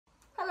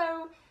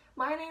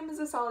My name is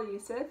Asalah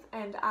Youssef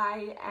and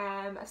I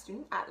am a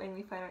student at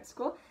Langley Fine Arts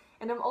School,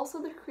 and I'm also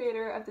the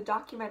creator of the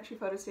documentary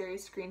photo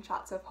series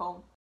Screenshots of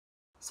Home.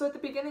 So at the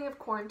beginning of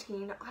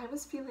quarantine, I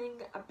was feeling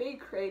a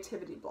big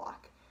creativity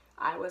block.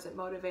 I wasn't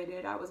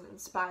motivated, I wasn't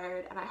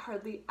inspired, and I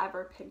hardly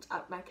ever picked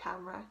up my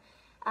camera.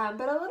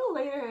 But a little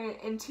later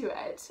into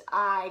it,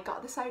 I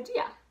got this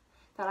idea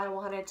that I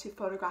wanted to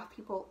photograph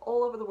people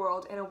all over the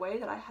world in a way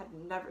that I had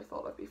never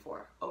thought of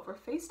before, over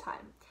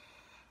FaceTime.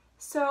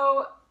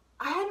 So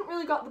I hadn't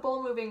really got the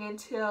ball moving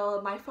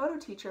until my photo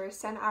teacher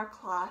sent our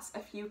class a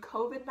few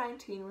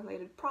COVID-19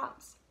 related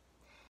prompts.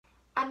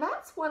 And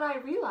that's when I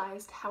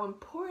realized how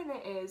important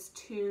it is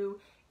to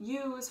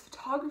use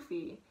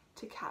photography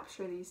to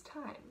capture these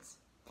times.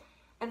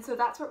 And so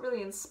that's what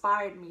really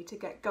inspired me to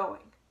get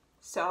going.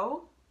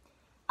 So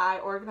I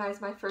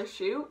organized my first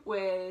shoot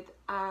with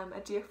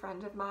a dear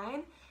friend of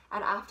mine,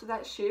 and after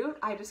that shoot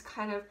I just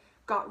kind of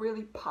got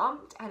really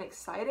pumped and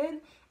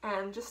excited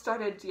and just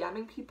started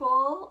DMing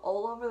people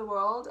all over the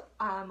world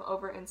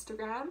over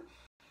Instagram.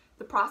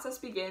 The process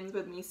begins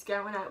with me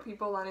scouting out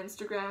people on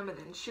Instagram and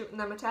then shooting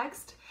them a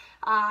text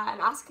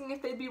and asking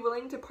if they'd be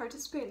willing to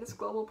participate in this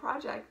global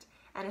project.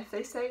 And if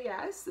they say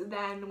yes,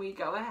 then we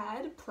go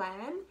ahead,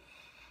 plan,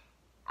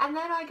 and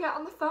then I get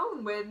on the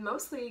phone with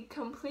mostly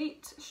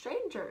complete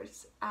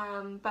strangers.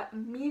 But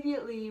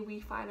immediately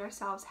we find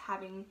ourselves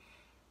having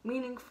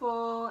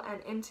meaningful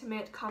and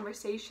intimate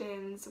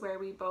conversations where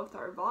we both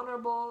are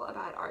vulnerable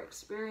about our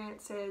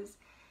experiences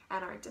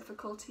and our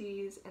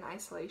difficulties in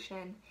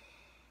isolation.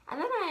 And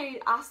then I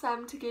asked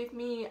them to give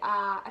me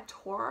a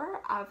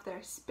tour of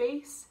their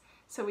space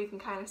so we can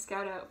kind of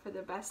scout out for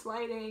the best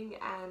lighting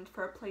and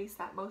for a place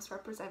that most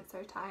represents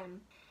their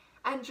time.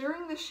 And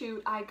during the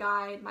shoot, I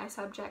guide my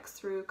subjects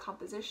through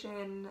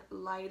composition,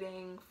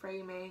 lighting,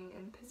 framing,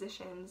 and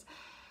positions,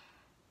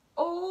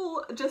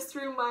 all just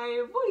through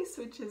my voice,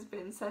 which has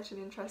been such an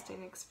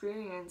interesting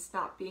experience,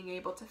 not being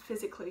able to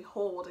physically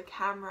hold a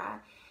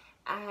camera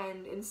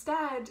and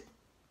instead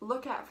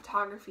look at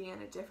photography in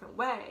a different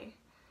way.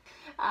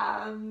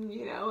 I'm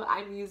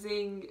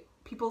using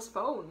people's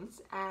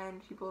phones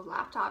and people's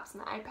laptops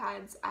and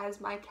iPads as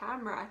my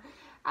camera.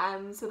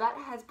 So that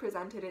has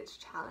presented its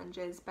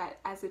challenges, but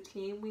as a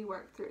team we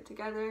work through it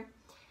together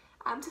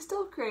to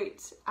still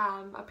create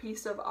a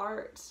piece of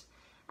art.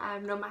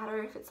 No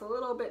matter if it's a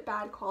little bit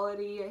bad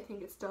quality, I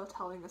think it's still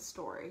telling a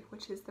story,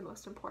 which is the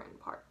most important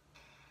part.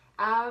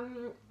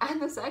 And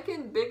the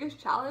second biggest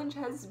challenge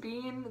has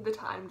been the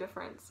time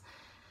difference.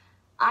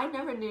 I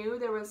never knew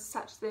there was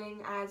such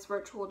thing as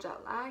virtual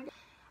jet lag.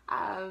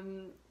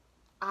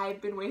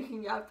 I've been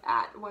waking up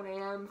at 1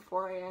 a.m.,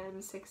 4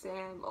 a.m., 6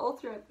 a.m. all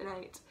throughout the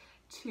night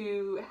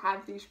to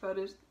have these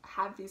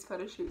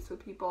photo shoots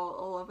with people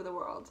all over the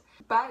world.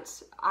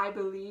 But I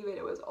believe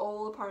it was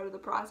all a part of the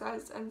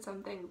process and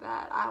something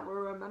that I will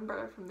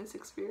remember from this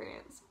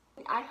experience.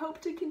 I hope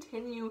to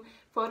continue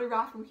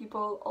photographing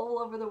people all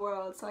over the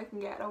world so I can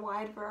get a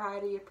wide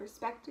variety of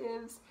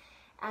perspectives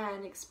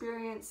and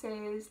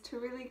experiences to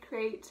really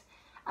create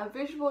a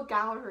visual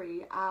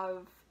gallery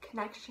of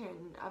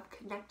connection, of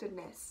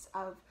connectedness,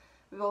 of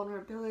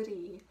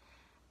vulnerability,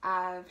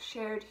 of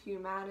shared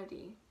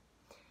humanity.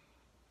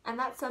 And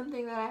that's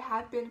something that I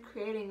have been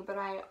creating, but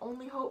I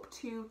only hope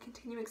to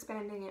continue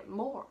expanding it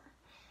more.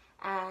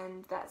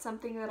 And that's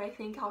something that I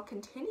think I'll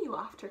continue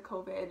after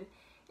COVID,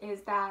 is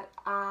that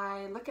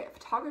I look at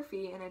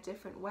photography in a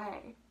different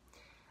way.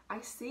 I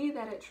see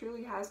that it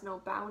truly has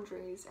no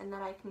boundaries and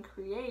that I can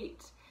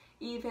create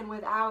even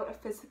without a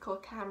physical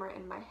camera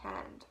in my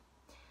hand.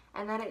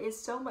 And that it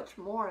is so much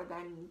more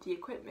than the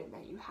equipment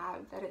that you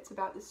have, that it's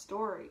about the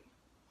story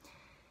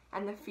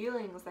and the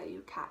feelings that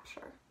you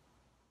capture.